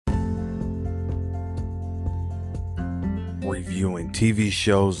reviewing TV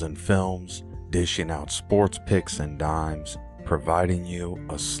shows and films, dishing out sports picks and dimes, providing you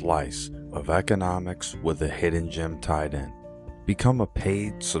a slice of economics with a hidden gem tied in. Become a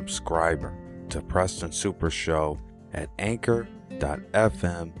paid subscriber to Preston Super Show at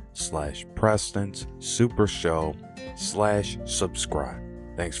anchor.fm/Preston's Super Show/subscribe.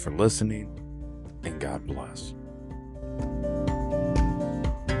 Thanks for listening, and God bless.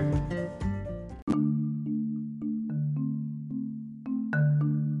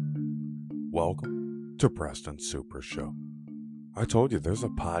 Welcome to Preston's Super Show. I told you there's a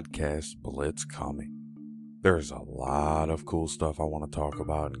podcast blitz coming. There's a lot of cool stuff I want to talk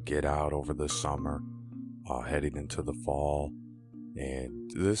about and get out over this summer, heading into the fall.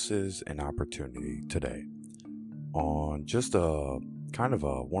 And this is an opportunity today on just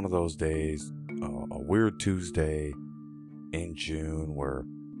one of those days, a weird Tuesday in June where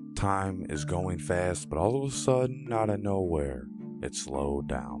time is going fast, but all of a sudden, out of nowhere, it slowed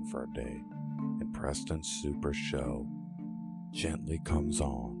down for a day. And Preston's Super Show gently comes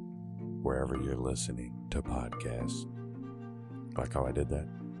on wherever you're listening to podcasts. Like how I did that?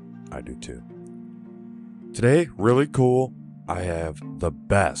 I do too. Today, really cool. I have the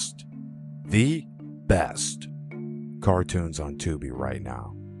best cartoons on Tubi right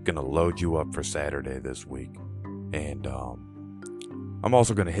now. Gonna load you up for Saturday this week. And I'm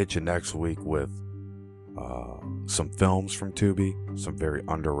also gonna hit you next week with some films from Tubi, some very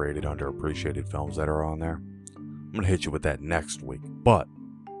underrated, underappreciated films that are on there. I'm gonna hit you with that next week. But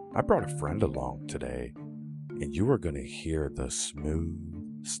I brought a friend along today, and you are gonna hear the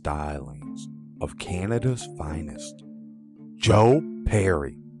smooth stylings of Canada's finest. Joe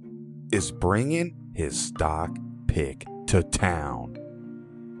Perry is bringing his stock pick to town.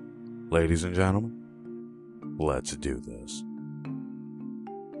 Ladies and gentlemen, let's do this.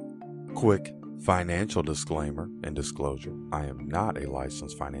 Quick financial disclaimer and disclosure. I am not a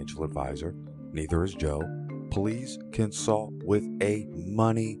licensed financial advisor. Neither is Joe. Please consult with a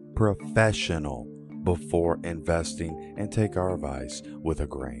money professional before investing and take our advice with a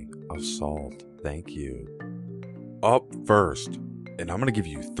grain of salt. Thank you. Up first, and I'm going to give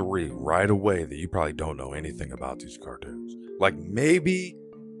you 3 right away that you probably don't know anything about these cartoons. Like maybe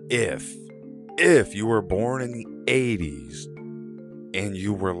if you were born in the 80s and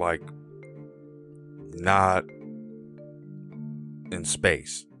you were like not in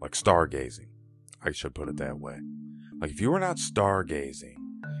space, like stargazing. I should put it that way. Like if you were not stargazing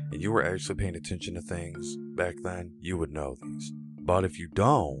and you were actually paying attention to things back then, you would know these. But if you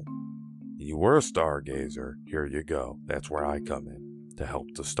don't, and you were a stargazer, here you go. That's where I come in to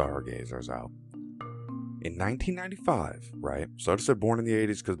help the stargazers out. In 1995, right? So I just said born in the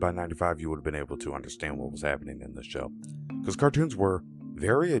 80s because by 95 you would have been able to understand what was happening in the show. Because cartoons were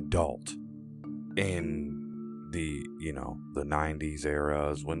very adult in the 90s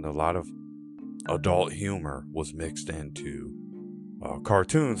eras when a lot of adult humor was mixed into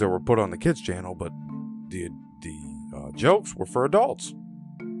cartoons that were put on the kids channel, but the jokes were for adults.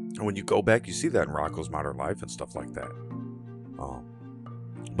 And when you go back, you see that in Rocko's Modern Life and stuff like that.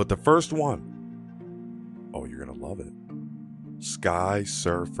 But the first one, oh, you're gonna love it. Sky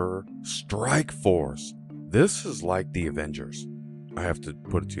Surfer Strike Force. This is like the Avengers. I have to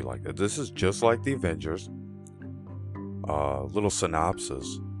put it to you like that. This is just like the Avengers. Little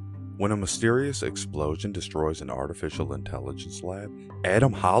synopsis. When a mysterious explosion destroys an artificial intelligence lab,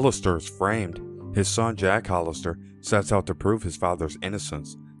 Adam Hollister is framed. His son, Jack Hollister, sets out to prove his father's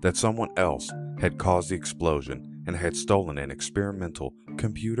innocence, that someone else had caused the explosion and had stolen an experimental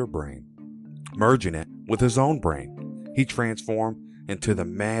computer brain. Merging it with his own brain, he transformed into the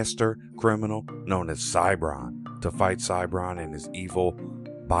master criminal known as Cybron. To fight Cybron and his evil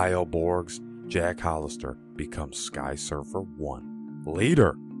Bioborgs, Jack Hollister becomes Sky Surfer 1,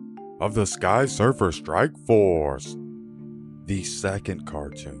 leader of the Sky Surfer Strike Force. The second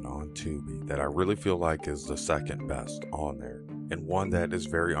cartoon on Tubi that I really feel like is the second best on there, and one that is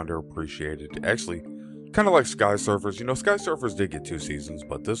very underappreciated. Actually, kind of like Sky Surfers. Sky Surfers did get 2 seasons,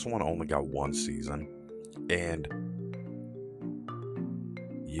 but this one only got 1 season. And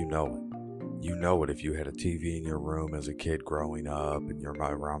you know it. You know it if you had a TV in your room as a kid growing up and you're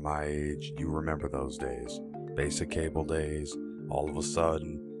around my age. You remember those days. Basic cable days. All of a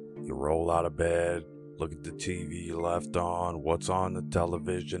sudden, you roll out of bed, look at the TV you left on. What's on the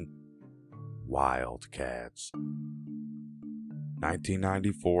television? Wildcats.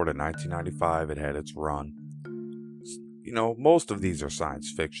 1994 to 1995, it had its run. Most of these are science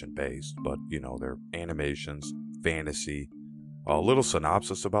fiction based, but, they're animations, fantasy. A little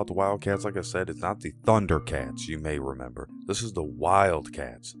synopsis about the Wildcats. Like I said, it's not the Thundercats you may remember. This is the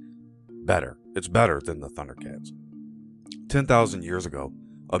Wildcats. Better. It's better than the Thundercats. 10,000 years ago,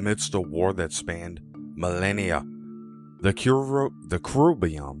 amidst a war that spanned millennia, the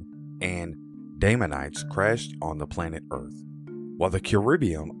Cerubium and Daemonites crashed on the planet Earth. While the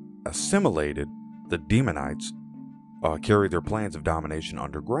Cerubium assimilated, the Daemonites carried their plans of domination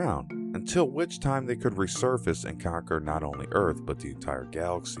underground, until which time they could resurface and conquer not only Earth but the entire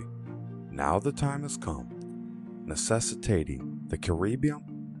galaxy. Now the time has come, necessitating the Cerubium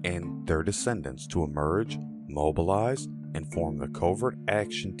and their descendants to emerge, mobilize, and form the covert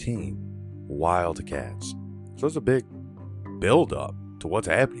action team, Wildcats. So there's a big build-up to what's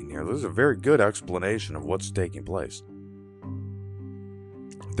happening here. There's a very good explanation of what's taking place.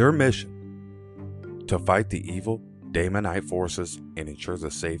 Their mission: to fight the evil Daemonite forces and ensure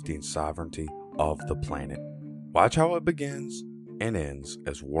the safety and sovereignty of the planet. Watch how it begins and ends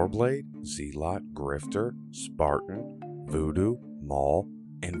as Warblade, Zealot, Grifter, Spartan, Voodoo, Maul,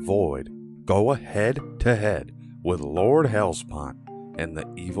 and Void go head to head with Lord Hellspawn and the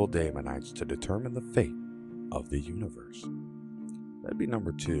evil Daemonites to determine the fate of the universe. That'd be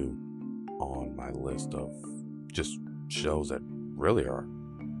number 2 on my list of just shows that really are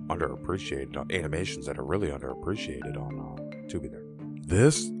underappreciated, animations that are really underappreciated on Tubi there.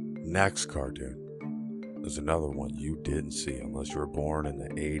 This next cartoon is another one you didn't see unless you were born in the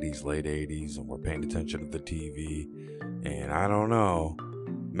 80s, late 80s, and were paying attention to the TV. And I don't know,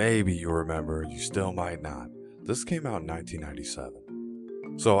 maybe you remember, you still might not. This came out in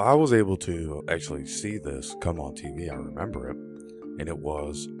 1997. So I was able to actually see this come on TV. I remember it. And it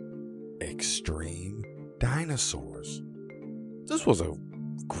was Extreme Dinosaurs. This was a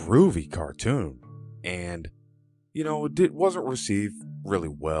groovy cartoon. And, it wasn't received really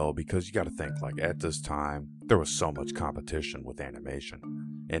well because you got to think, like, at this time, there was so much competition with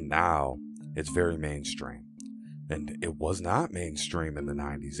animation. And now it's very mainstream. And it was not mainstream in the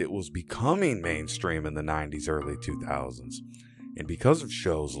 90s. It was becoming mainstream in the 90s, early 2000s. And because of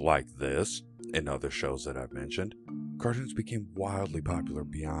shows like this and other shows that I've mentioned, cartoons became wildly popular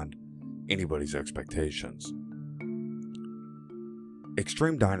beyond anybody's expectations.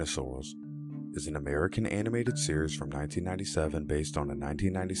 Extreme Dinosaurs is an American animated series from 1997 based on a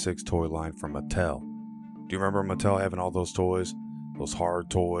 1996 toy line from Mattel. Do you remember Mattel having all those toys? Those hard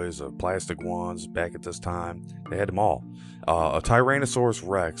toys, plastic ones back at this time? They had them all. A Tyrannosaurus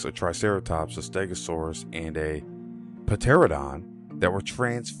Rex, a Triceratops, a Stegosaurus, and a Pterodon that were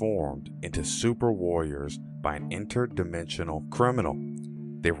transformed into super warriors by an interdimensional criminal.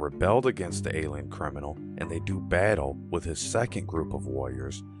 They rebelled against the alien criminal, and they do battle with his second group of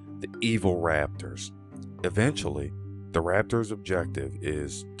warriors, the evil Raptors. Eventually, the Raptors' objective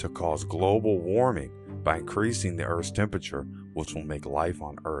is to cause global warming by increasing the Earth's temperature, which will make life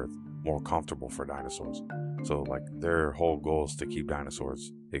on Earth more comfortable for dinosaurs. So, like, their whole goal is to keep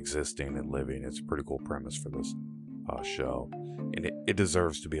dinosaurs existing and living. It's a pretty cool premise for this show, and it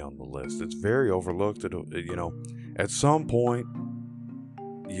deserves to be on the list. It's very overlooked. At some point,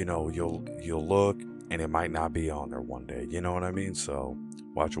 you'll look and it might not be on there one day. You know what I mean? So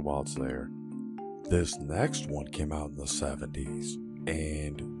watch it while it's there. This next one came out in the 70s,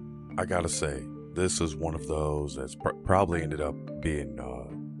 and I gotta say, this is one of those that's probably ended up being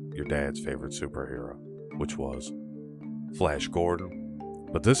your dad's favorite superhero, which was Flash Gordon.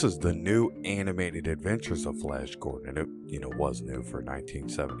 But this is the new animated adventures of Flash Gordon, and it was new for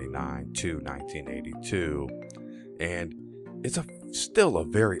 1979 to 1982, and it's still a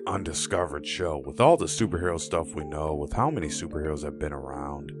very undiscovered show with all the superhero stuff we know, with how many superheroes have been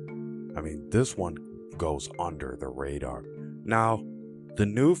around. I mean, this one goes under the radar. Now, the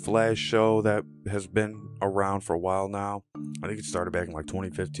new Flash show that has been around for a while now, I think it started back in like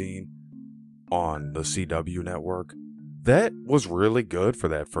 2015 on the CW network. That was really good for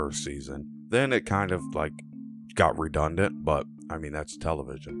that first season. Then it kind of like got redundant, but I mean, that's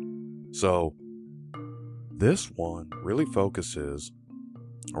television. So this one really focuses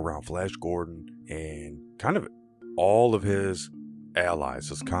around Flash Gordon and kind of all of his allies,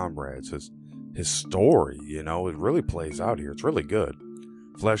 his comrades, his story. It really plays out here. It's really good.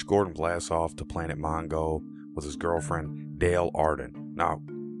 Flash Gordon blasts off to planet Mongo with his girlfriend Dale Arden. Now,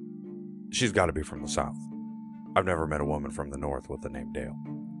 she's got to be from the South. I've never met a woman from the North with the name Dale.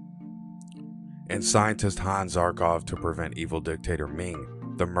 And scientist Hans Zarkov to prevent evil dictator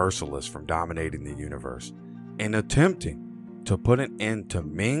Ming, the Merciless, from dominating the universe. In attempting to put an end to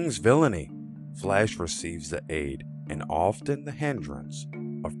Ming's villainy, Flash receives the aid and often the hindrance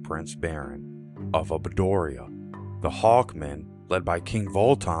of Prince Baron of Abadoria, the Hawkmen, led by King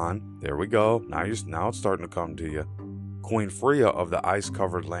Voltan. There we go. Now it's starting to come to you. Queen Freya of the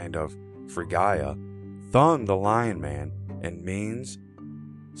ice-covered land of Phrygia, Thun the Lion Man, and Ming's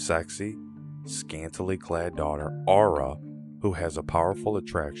sexy, scantily clad daughter Aura who has a powerful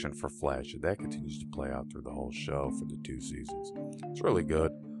attraction for Flash, and that continues to play out through the whole show for the 2 seasons. It's really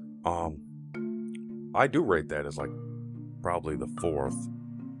good. I do rate that as like probably the 4th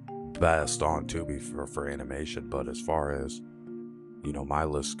best on Tubi for animation, but as far as my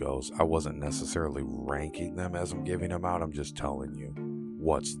list goes, I wasn't necessarily ranking them as I'm giving them out. I'm just telling you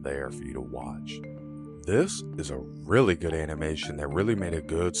what's there for you to watch. This is a really good animation that really made a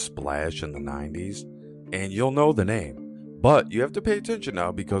good splash in the 90s, and you'll know the name, but you have to pay attention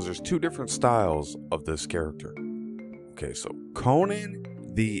now because there's 2 different styles of this character. Okay, so Conan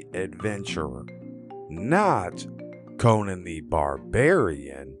the Adventurer, not Conan the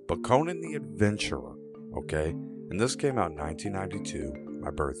Barbarian, but Conan the Adventurer, okay? And this came out in 1992,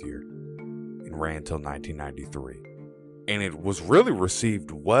 my birth year, and ran until 1993. And it was really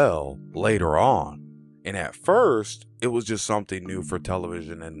received well later on. And at first, it was just something new for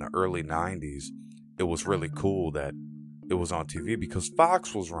television in the early 90s. It was really cool that it was on TV because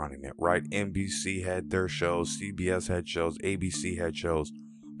Fox was running it, right? NBC had their shows, CBS had shows, ABC had shows.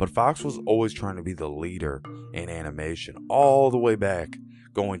 But Fox was always trying to be the leader in animation all the way back,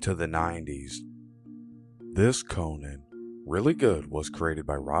 going to the 90s. This Conan, really good, was created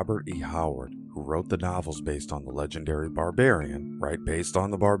by Robert E. Howard, who wrote the novels based on the legendary Barbarian, right? Based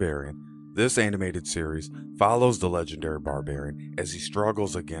on the Barbarian. This animated series follows the legendary Barbarian as he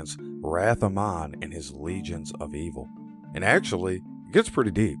struggles against Wrath-Amon and his legions of evil. And actually, it gets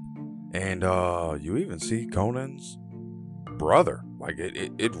pretty deep. And you even see Conan's brother. Like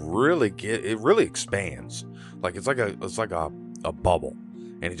it really expands. Like it's like a bubble.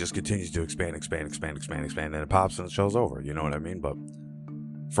 And it just continues to expand, and it pops and the show's over. You know what I mean? But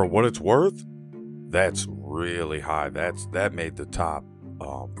for what it's worth, that's really high. That made the top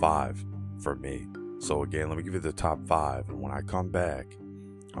 5 for me. So again, let me give you the top 5, and when I come back,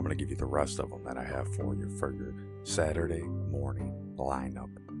 I'm gonna give you the rest of them that I have for your Saturday morning lineup.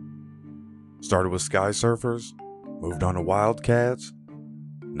 Started with Sky Surfers, moved on to Wildcats,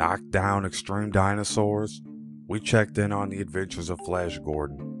 knocked down Extreme Dinosaurs. We checked in on the adventures of Flash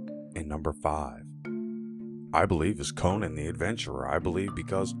Gordon. And number 5, I believe, is Conan the Adventurer. I believe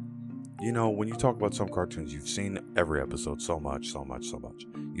because, when you talk about some cartoons, you've seen every episode so much.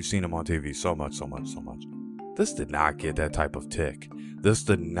 You've seen them on TV so much. This did not get that type of tick. This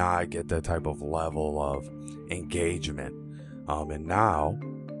did not get that type of level of engagement. And now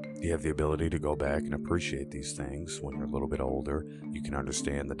you have the ability to go back and appreciate these things when you're a little bit older. You can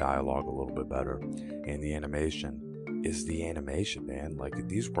understand the dialogue a little bit better. And the animation is the animation, man. Like,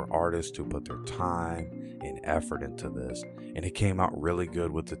 these were artists who put their time and effort into this. And it came out really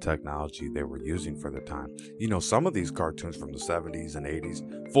good with the technology they were using for the time. Some of these cartoons from the 70s and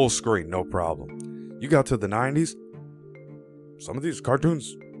 80s, full screen, no problem. You got to the 90s, some of these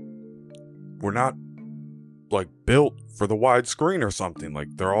cartoons were not like built for the widescreen or something. Like,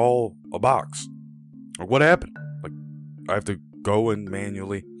 they're all a box. Like, what happened? Like, I have to go and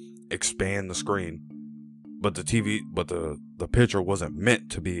manually expand the screen, but the picture wasn't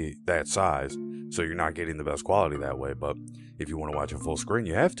meant to be that size, so you're not getting the best quality that way. But if you want to watch a full screen,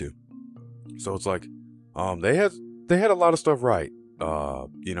 you have to. So it's like, they had a lot of stuff right.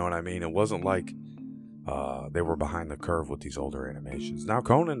 You know what I mean? It wasn't like they were behind the curve with these older animations. Now,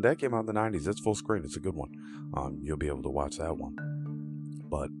 Conan, that came out in the 90s. It's full screen. It's a good one. You'll be able to watch that one.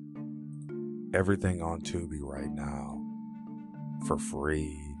 But everything on Tubi right now for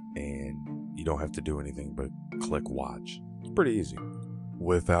free, and you don't have to do anything but click watch. It's pretty easy.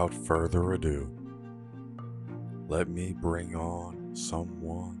 Without further ado, let me bring on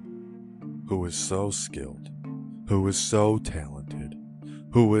someone who is so skilled, who is so talented,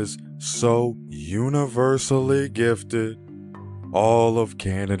 who is so universally gifted. All of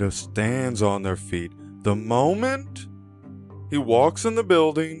Canada stands on their feet the moment he walks in the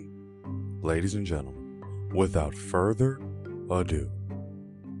building. Ladies and gentlemen, without further ado,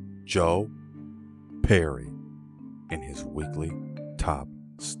 Joe Perry in his weekly top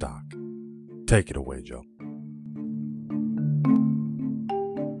stock. Take it away, Joe.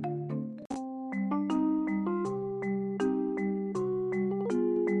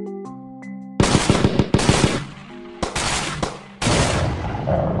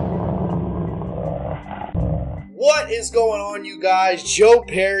 What is going on, you guys? Joe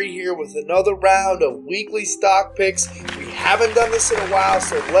Perry here with another round of weekly stock picks. We haven't done this in a while,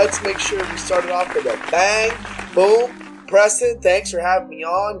 so let's make sure we start it off with a bang. Boom. Preston, thanks for having me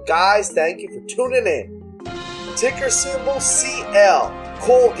on. Guys, thank you for tuning in. Ticker symbol CL,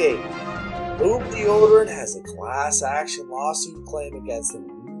 Colgate. Boom Deodorant has a class action lawsuit claim against them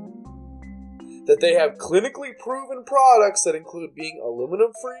that they have clinically proven products that include being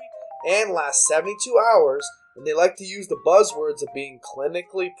aluminum free and last 72 hours and they like to use the buzzwords of being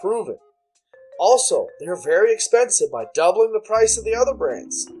clinically proven. Also, they're very expensive by doubling the price of the other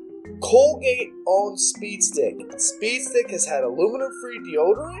brands. Colgate owns Speedstick, and Speedstick has had aluminum-free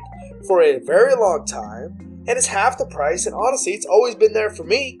deodorant for a very long time, and it's half the price, and honestly, it's always been there for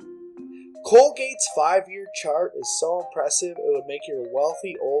me. Colgate's 5-year chart is so impressive, it would make your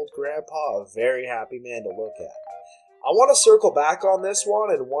wealthy old grandpa a very happy man to look at. I want to circle back on this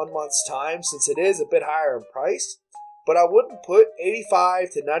one in 1 month's time since it is a bit higher in price, but I wouldn't put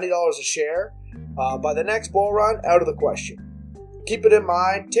 $85 to $90 a share by the next bull run out of the question. Keep it in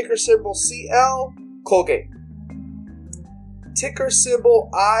mind, ticker symbol CL, Colgate. Ticker symbol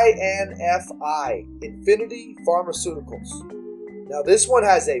INFI, Infinity Pharmaceuticals. Now this one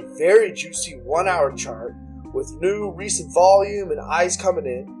has a very juicy 1-hour chart with new recent volume and eyes coming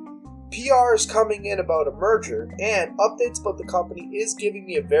in. PR is coming in about a merger, and updates about the company is giving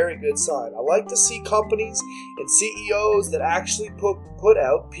me a very good sign. I like to see companies and CEOs that actually put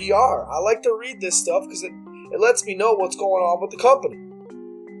out PR. I like to read this stuff because it lets me know what's going on with the company.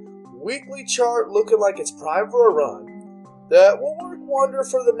 Weekly chart looking like it's primed for a run that will work wonder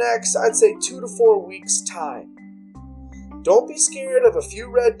for the next, I'd say, 2 to 4 weeks' time. Don't be scared of a few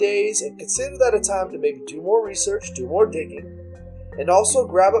red days and consider that a time to maybe do more research, do more digging, and also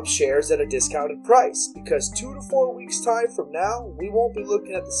grab up shares at a discounted price because 2 to 4 weeks' time from now, we won't be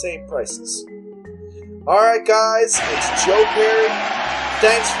looking at the same prices. Alright guys, it's Joe Perry.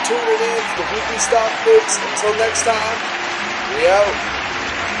 Thanks for tuning in to the Weekly Stock Picks. Until next time, we out.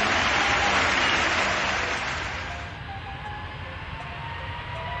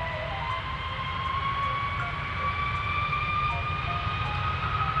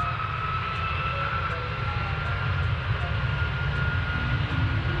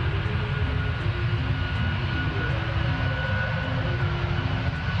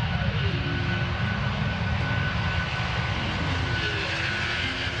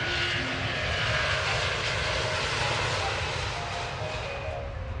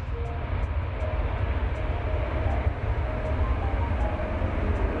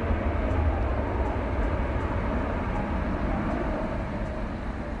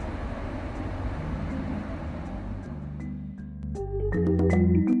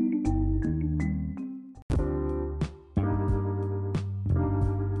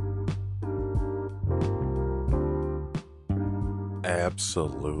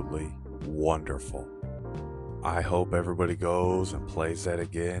 Absolutely wonderful. I hope everybody goes and plays that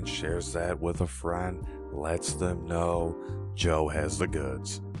again, shares that with a friend, lets them know Joe has the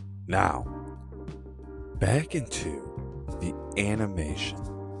goods. Now, back into the animation.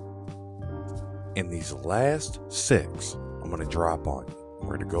 In these last 6, I'm going to drop on you.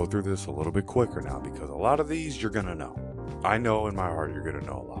 We're going to go through this a little bit quicker now because a lot of these you're going to know. I know in my heart you're going to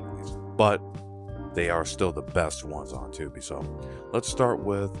know a lot of these. But they are still the best ones on Tubi. So let's start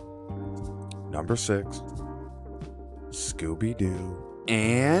with number 6, Scooby-Doo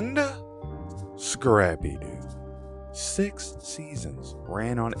and Scrappy-Doo. 6 seasons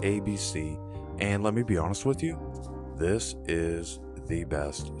ran on ABC, and let me be honest with you, this is the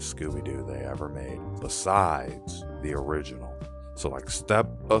best Scooby-Doo they ever made, besides the original. So like step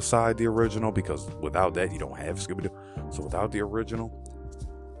aside the original, because without that you don't have Scooby-Doo. So without the original,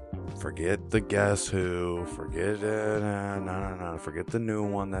 forget the Guess Who, forget it, forget the new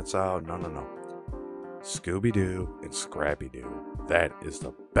one that's out, no. Scooby-Doo and Scrappy-Doo, that is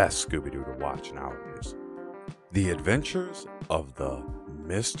the best Scooby-Doo to watch nowadays. The Adventures of the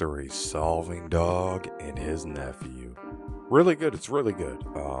Mystery Solving Dog and his nephew. Really good, it's really good.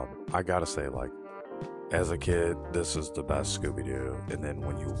 I gotta say, like, as a kid, this is the best Scooby-Doo, and then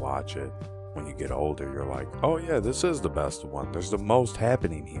when you watch it, when you get older, you're like, oh yeah, this is the best one. There's the most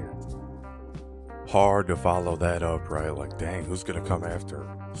happening here. Hard to follow that up, right? Like, dang, who's gonna come after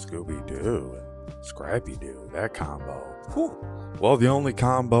Scooby-Doo and Scrappy-Doo? That combo. Whew. Well, the only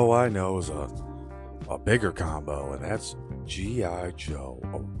combo I know is a bigger combo, and that's G.I. Joe,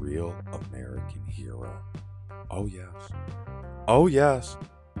 a real American hero. Oh yes. Oh yes.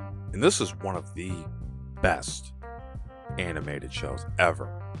 And this is one of the best animated shows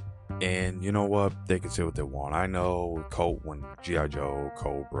ever. And you know what? They can say what they want. I know when G.I. Joe,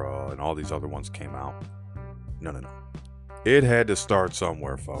 Cobra, and all these other ones came out. No. It had to start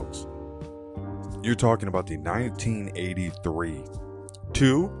somewhere, folks. You're talking about the 1983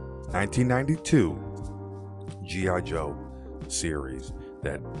 to 1992 G.I. Joe series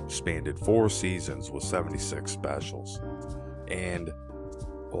that spanned 4 seasons with 76 specials. And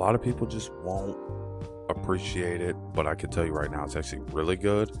a lot of people just won't appreciate it, but I can tell you right now, it's actually really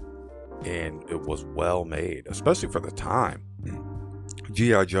good. And it was well made, especially for the time.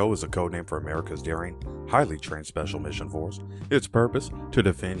 G.I. Joe is a codename for America's daring, highly trained Special Mission Force. Its purpose, to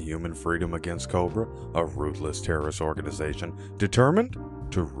defend human freedom against Cobra, a ruthless terrorist organization determined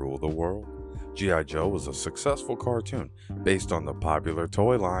to rule the world. G.I. Joe was a successful cartoon based on the popular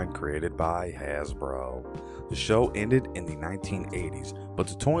toy line created by Hasbro. The show ended in the 1980s, but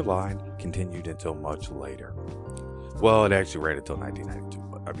the toy line continued until much later. Well, it actually ran until 1992,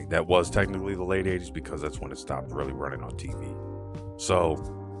 but I mean, that was technically the late 80s because that's when it stopped really running on TV. So,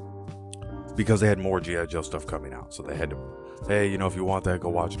 because they had more G.I. Joe stuff coming out, so they had to, hey, if you want that, go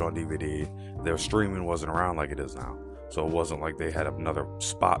watch it on DVD. Their streaming wasn't around like it is now. So it wasn't like they had another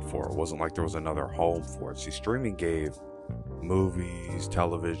spot for it. It wasn't like there was another home for it. See, streaming gave movies,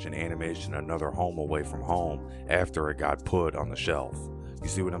 television, animation another home away from home after it got put on the shelf. You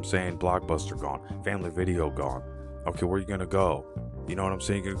see what I'm saying? Blockbuster gone. Family Video gone. Okay, where are you going to go? You know what I'm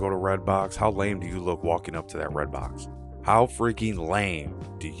saying? You're going to go to Redbox? How lame do you look walking up to that Redbox? How freaking lame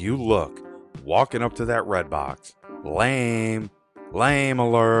do you look walking up to that Redbox? Lame. Lame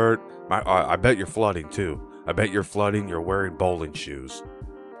alert. I bet you're flooding too. I bet you're flooding, you're wearing bowling shoes.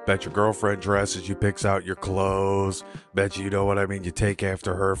 Bet your girlfriend dresses you, picks out your clothes. Bet you know what I mean, you take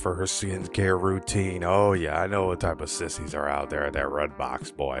after her for her skincare routine. Oh yeah, I know what type of sissies are out there at that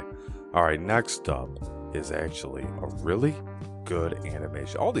Redbox, boy. Alright, next up is actually a really good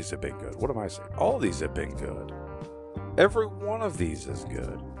animation. All these have been good. What am I saying? All these have been good. Every one of these is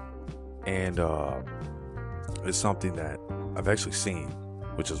good. And it's something that I've actually seen,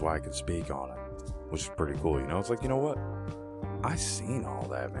 which is why I can speak on it. Which is pretty cool, It's like, you know what? I seen all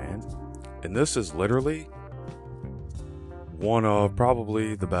that, man. And this is literally one of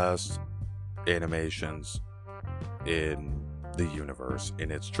probably the best animations in the universe.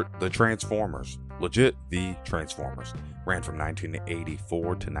 And it's the Transformers. Legit, the Transformers. Ran from 1984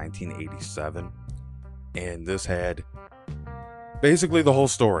 to 1987. And this had basically the whole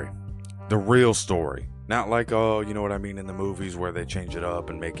story. The real story. Not like, you know what I mean, in the movies where they change it up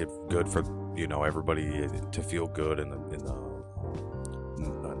and make it good for everybody to feel good in the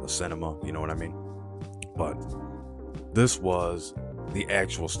cinema, you know what I mean? But this was the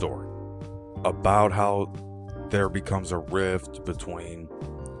actual story about how there becomes a rift between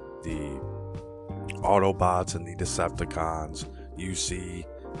the Autobots and the Decepticons. You see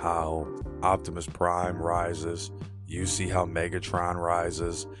how Optimus Prime rises. You see how Megatron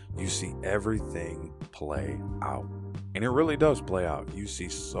rises. You see everything play out. And it really does play out. You see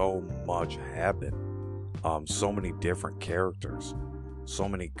so much happen. So many different characters. So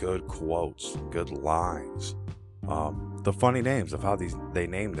many good quotes, good lines. The funny names of how they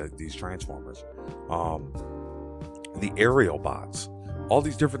named these Transformers. The aerial bots. All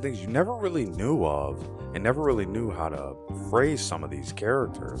these different things you never really knew of and never really knew how to phrase some of these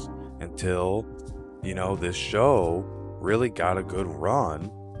characters until, this show really got a good run.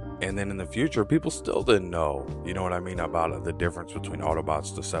 And then in the future, people still didn't know, you know what I mean, about the difference between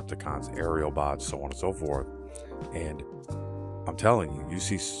Autobots, Decepticons, aerial bots, so on and so forth. And I'm telling you, you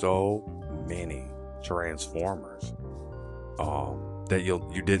see so many Transformers that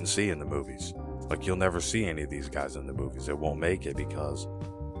you didn't see in the movies. Like, you'll never see any of these guys in the movies. It won't make it because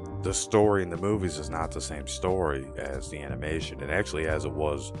the story in the movies is not the same story as the animation. And actually, as it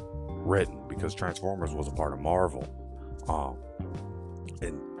was written, because Transformers was a part of Marvel.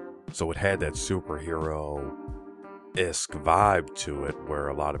 And so it had that superhero-esque vibe to it where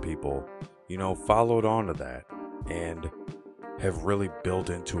a lot of people, followed on to that and have really built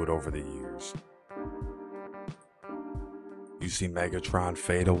into it over the years. You see Megatron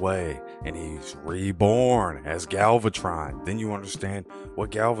fade away and he's reborn as Galvatron. Then you understand what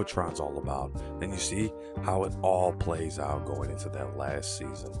Galvatron's all about. Then you see how it all plays out going into that last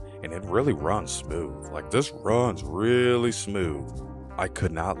season. And it really runs smooth. Like, this runs really smooth. I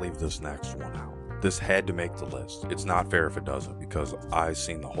could not leave this next one out. This had to make the list. It's not fair if it doesn't because I've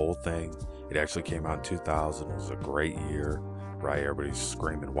seen the whole thing. It actually came out in 2000. It was a great year, right? Everybody's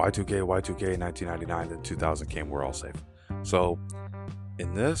screaming Y2K, Y2K, 1999. Then 2000 came, we're all safe. So,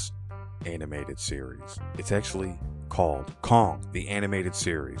 in this animated series, it's actually called Kong, the animated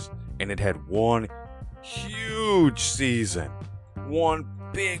series. And it had one huge season. One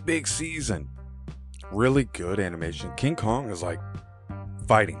big season. Really good animation. King Kong is like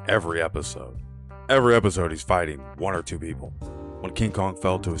fighting every episode. Every episode he's fighting one or two people. When King Kong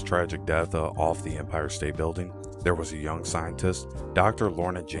fell to his tragic death off the Empire State Building, there was a young scientist, Dr.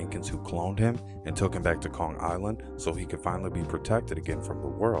 Lorna Jenkins, who cloned him and took him back to Kong Island so he could finally be protected again from the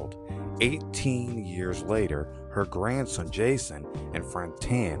world. 18 years later, her grandson Jason and friend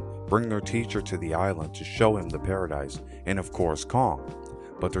Tan bring their teacher to the island to show him the paradise and, of course, Kong.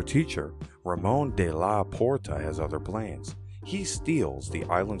 But their teacher, Ramon de la Porta, has other plans. He steals the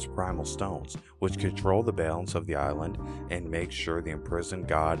island's primal stones, which control the balance of the island and make sure the imprisoned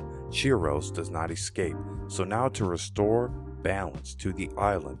god Chiros does not escape. So now to restore balance to the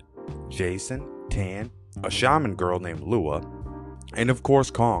island, Jason, Tan, a shaman girl named Lua, and of course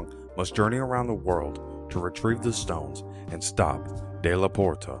Kong must journey around the world to retrieve the stones and stop De La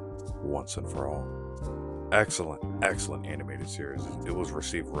Porta once and for all. Excellent animated series. It was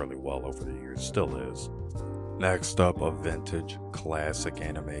received really well over the years, still is. Next up, a vintage classic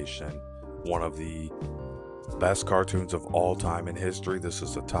animation. One of the best cartoons of all time in history. This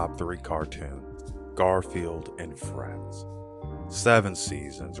is a top 3 cartoon. Garfield and Friends. 7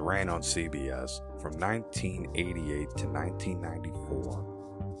 seasons, ran on CBS from 1988 to 1994.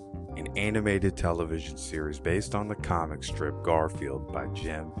 An animated television series based on the comic strip Garfield by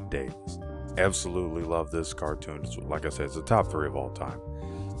Jim Davis. Absolutely love this cartoon. Like I said, it's the top 3 of all time.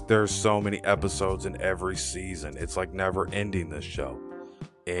 There's so many episodes in every season. It's like never ending, this show.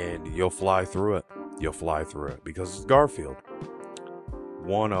 And you'll fly through it. Because it's Garfield.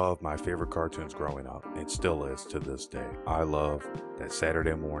 One of my favorite cartoons growing up, and still is to this day. I love that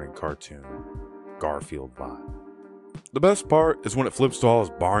Saturday morning cartoon Garfield vibe. The best part is when it flips to all his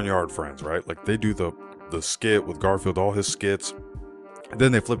barnyard friends, right? Like they do the skit with Garfield, all his skits, and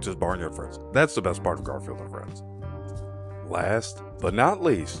then they flip to his barnyard friends. That's the best part of Garfield and Friends. Last but not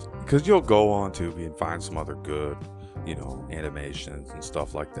least, because you'll go on Tubi and find some other good, animations and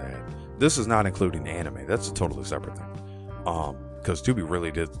stuff like that. This is not including anime. That's a totally separate thing. Because Tubi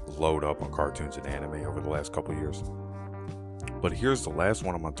really did load up on cartoons and anime over the last couple years. But here's the last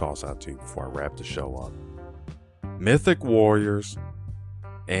one I'm going to toss out to you before I wrap the show up. Mythic Warriors.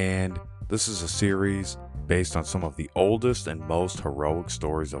 And this is a series based on some of the oldest and most heroic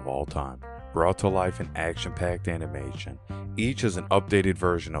stories of all time, brought to life in action-packed animation. Each is an updated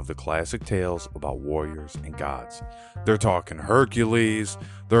version of the classic tales about warriors and gods. They're talking Hercules,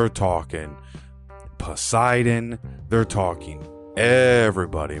 they're talking Poseidon, they're talking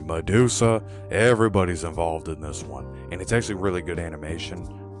everybody, Medusa, everybody's involved in this one. And it's actually really good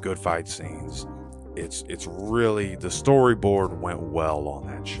animation, good fight scenes. It's really, the storyboard went well on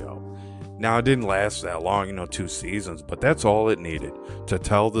that show. Now, it didn't last that long, 2 seasons, but that's all it needed to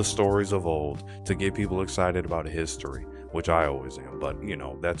tell the stories of old, to get people excited about history, which I always am. But,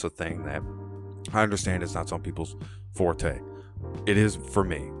 that's a thing that I understand it's not some people's forte. It is for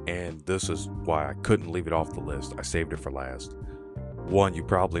me, and this is why I couldn't leave it off the list. I saved it for last. One you've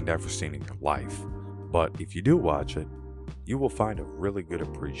probably never seen in your life, but if you do watch it, you will find a really good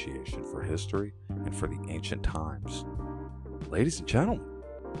appreciation for history and for the ancient times. Ladies and gentlemen,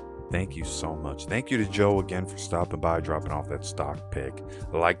 thank you so much. Thank you to Joe again for stopping by, dropping off that stock pick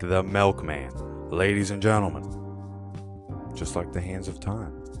like the milkman. Ladies and gentlemen, just like the hands of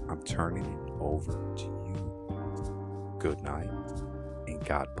time, I'm turning it over to you. Good night and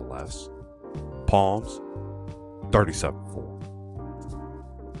God bless. Palms 37-4.